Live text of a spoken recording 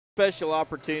special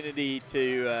opportunity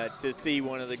to see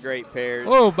one of the great pairs.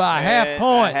 Oh, by half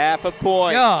point. Half a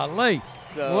point. Golly,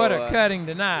 so, what a cutting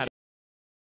tonight.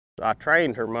 I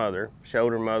trained her mother,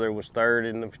 showed her mother, was third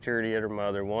in the futurity at her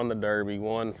mother, won the Derby,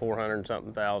 won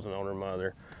 400-something thousand on her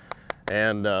mother.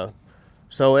 And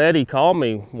so Eddie called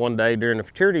me one day during the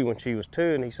futurity when she was 2,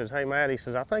 and he says, hey Matt, he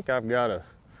says, I think I've got a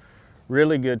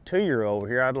really good 2-year-old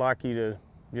here. I'd like you to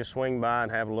just swing by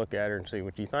and have a look at her and see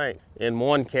what you think. In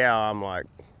one cow, I'm like,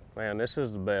 man, this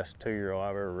is the best 2-year-old I've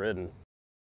ever ridden.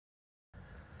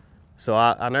 So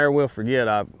I never will forget,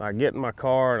 I get in my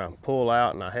car and I pull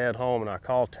out and I head home and I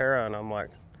call Tara and I'm like,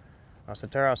 I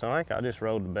said, Tara, I think I just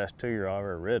rode the best 2-year-old I've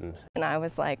ever ridden. And I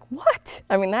was like, what?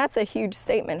 I mean, that's a huge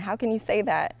statement. How can you say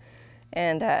that?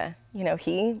 And, you know,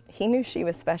 he knew she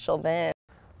was special then.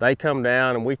 They come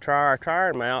down and we try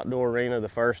in my outdoor arena the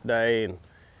first day, and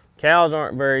cows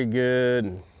aren't very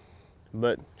good,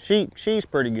 but she's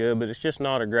pretty good, but it's just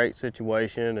not a great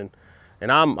situation.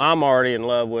 And I'm already in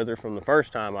love with her from the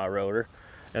first time I rode her.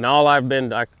 And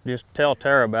I just tell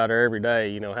Tara about her every day,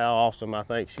 you know, how awesome I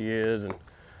think she is. And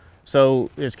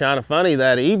so it's kind of funny,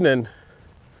 that evening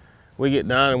we get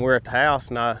done and we're at the house,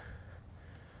 and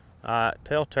I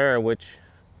tell Tara, which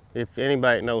if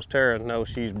anybody knows Tara knows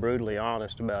she's brutally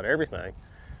honest about everything.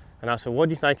 And I said, what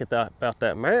do you think about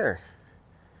that mare?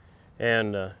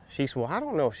 And she said, well, I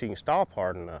don't know if she can stop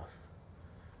hard enough.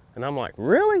 And I'm like,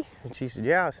 really? And she said,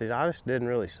 yeah. I said, I just didn't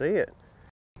really see it.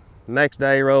 The next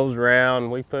day rolls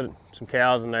around, we put some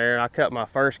cows in there, and I cut my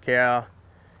first cow,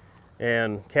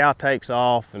 and cow takes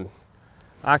off, and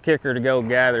I kick her to go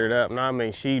gather it up, and I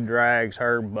mean, she drags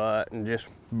her butt and just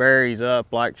buries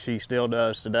up like she still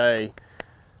does today.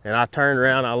 And I turned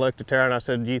around, I looked at Tara, and I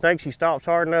said, do you think she stops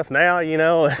hard enough now, you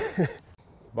know?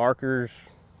 Barker's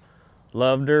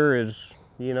loved her as,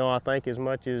 you know, I think as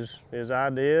much as I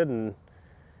did, and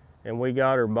we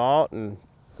got her bought and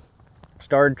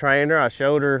started training her. I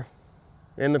showed her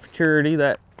in the futurity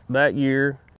that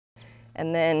year.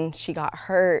 And then she got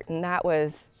hurt, and that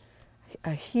was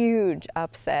a huge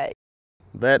upset.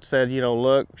 Vet said, you know,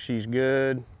 look, she's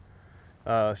good.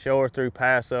 Show her through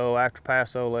Paso. After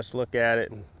Paso, let's look at it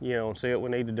and, you know, see what we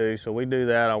need to do. So we do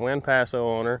that. I win Paso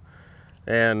on her,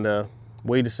 and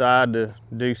we decide to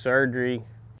do surgery.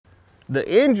 The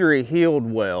injury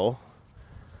healed well,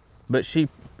 but she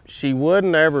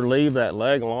wouldn't ever leave that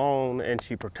leg alone, and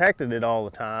she protected it all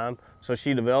the time, so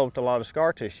she developed a lot of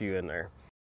scar tissue in there.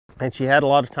 And she had a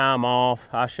lot of time off.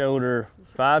 I showed her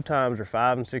 5 times her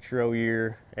 5- and 6-year-old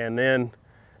year, and then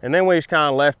we just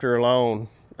kind of left her alone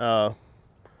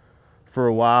for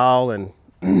a while, and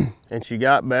and she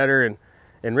got better,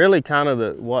 and really kind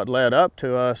of what led up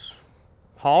to us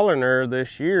hauling her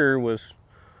this year was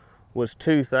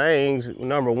 2 things.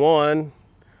 Number one,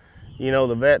 you know,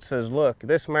 the vet says, look,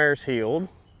 this mare's healed.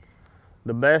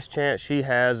 The best chance she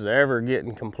has of ever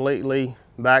getting completely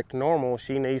back to normal,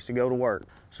 she needs to go to work.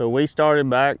 So we started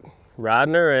back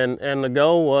riding her, and the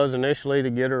goal was initially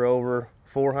to get her over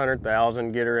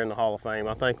 400,000, get her in the Hall of Fame.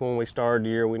 I think when we started the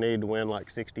year, we needed to win like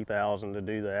 60,000 to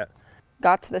do that.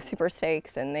 Got to the Super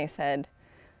Stakes, and they said,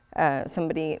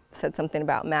 somebody said something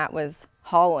about Matt was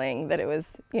hauling, that it was,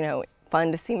 you know, fun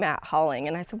to see Matt hauling.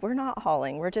 And I said, we're not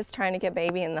hauling, we're just trying to get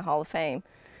baby in the Hall of Fame.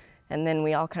 And then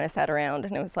we all kind of sat around,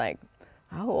 and it was like,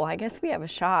 oh, well, I guess we have a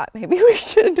shot. Maybe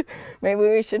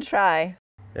we should try.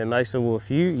 And they said, well,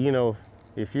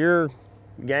 if you're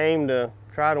game to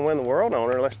try to win the world on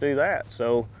her, let's do that.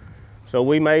 So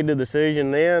we made the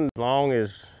decision then, as long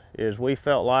as we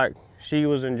felt like she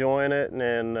was enjoying it,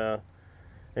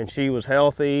 and she was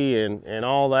healthy and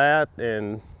all that,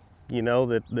 and you know,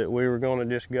 that we were going to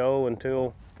just go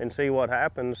and see what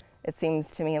happens. It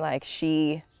seems to me like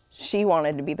she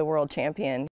wanted to be the world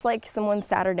champion. It's like someone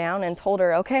sat her down and told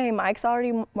her, okay, Mike's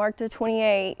already marked a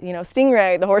 28, you know,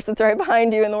 Stingray, the horse that's right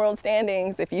behind you in the world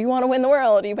standings. If you want to win the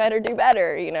world, you better do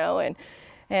better, you know, and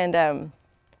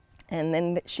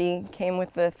then she came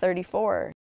with the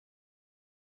 34.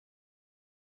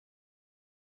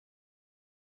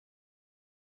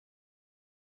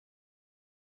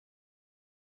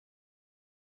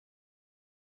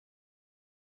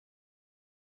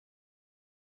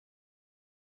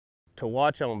 To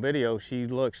watch on video, she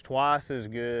looks twice as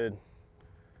good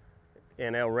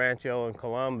in El Rancho and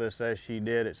Columbus as she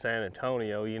did at San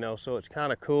Antonio, you know, so it's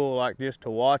kind of cool, like, just to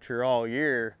watch her all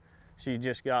year. She's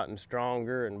just gotten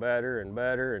stronger and better and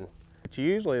better. And but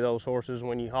usually those horses,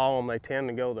 when you haul them, they tend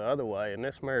to go the other way, and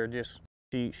this mare just,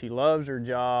 she loves her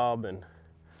job, and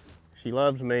she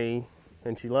loves me,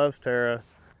 and she loves Tara.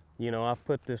 You know, I've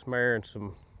put this mare in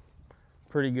some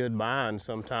pretty good bind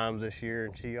sometimes this year,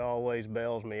 and she always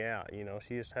bails me out. You know,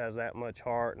 she just has that much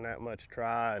heart and that much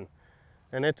try,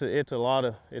 and it's a lot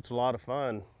of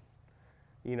fun,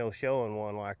 you know, showing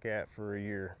one like that for a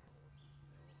year.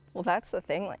 Well, that's the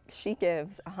thing. Like, she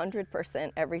gives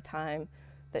 100% every time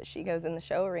that she goes in the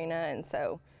show arena, and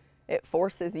so it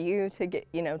forces you to get,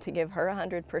 you know, to give her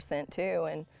 100%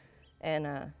 too. And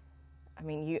I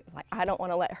mean, I don't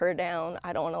want to let her down.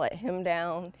 I don't want to let him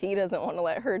down. He doesn't want to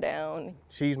let her down.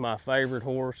 She's my favorite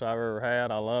horse I've ever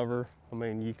had. I love her. I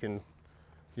mean, you can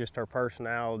just her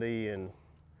personality and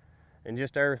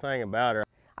just everything about her.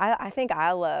 I think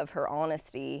I love her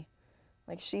honesty.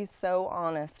 Like, she's so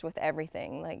honest with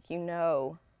everything. Like, you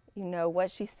know what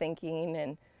she's thinking,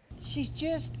 and she's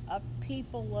just a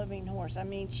people-loving horse. I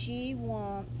mean, she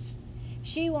wants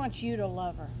you to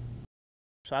love her.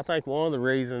 So I think one of the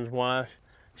reasons why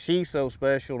she's so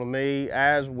special to me,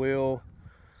 as will,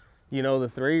 you know, the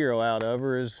 3-year-old out of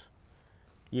her, is,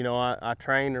 you know, I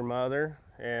trained her mother,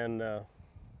 and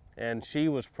she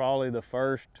was probably the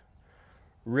first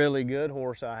really good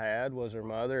horse I had, was her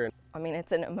mother. And I mean,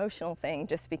 it's an emotional thing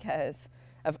just because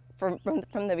of from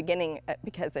the beginning,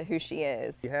 because of who she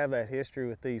is. You have that history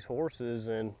with these horses,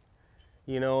 and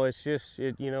you know, it's just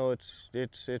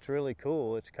it's really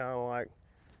cool. It's kind of like,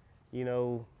 you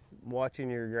know, watching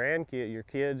your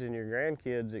kids and your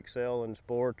grandkids excel in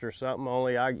sports or something.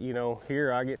 Only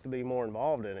here I get to be more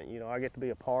involved in it. You know, I get to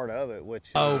be a part of it,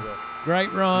 which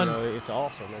great run. You know, it's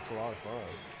awesome. It's a lot of fun.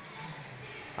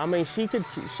 I mean, she could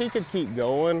keep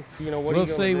going. You know, we'll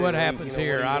see what happens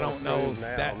here. I don't know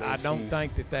that. I don't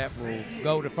think that will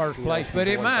go to first place, but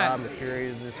it might.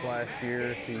 Mercurius this last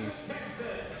year.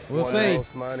 We'll see.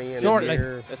 Money shortly.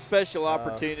 A special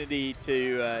opportunity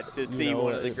to see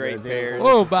one of the great pairs.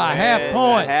 Oh, by half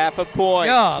point. Half a point.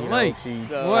 Golly,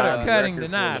 so, what a cutting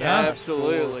tonight, huh?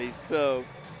 Absolutely. So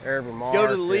go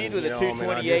to the lead with a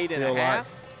 228 and a half.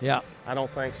 Yeah. I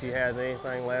don't think she has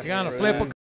anything left. You're gonna flip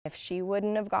a. If she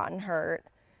wouldn't have gotten hurt,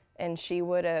 and she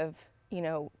would have, you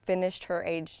know, finished her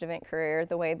aged event career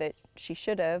the way that she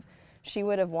should have, she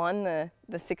would have won the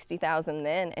 60,000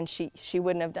 then, and she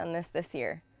wouldn't have done this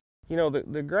year. You know,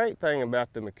 the great thing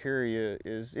about the Mercuria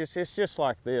is it's just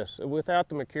like this. Without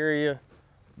the Mercuria,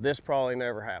 this probably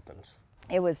never happens.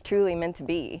 It was truly meant to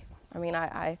be. I mean,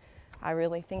 I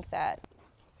really think that.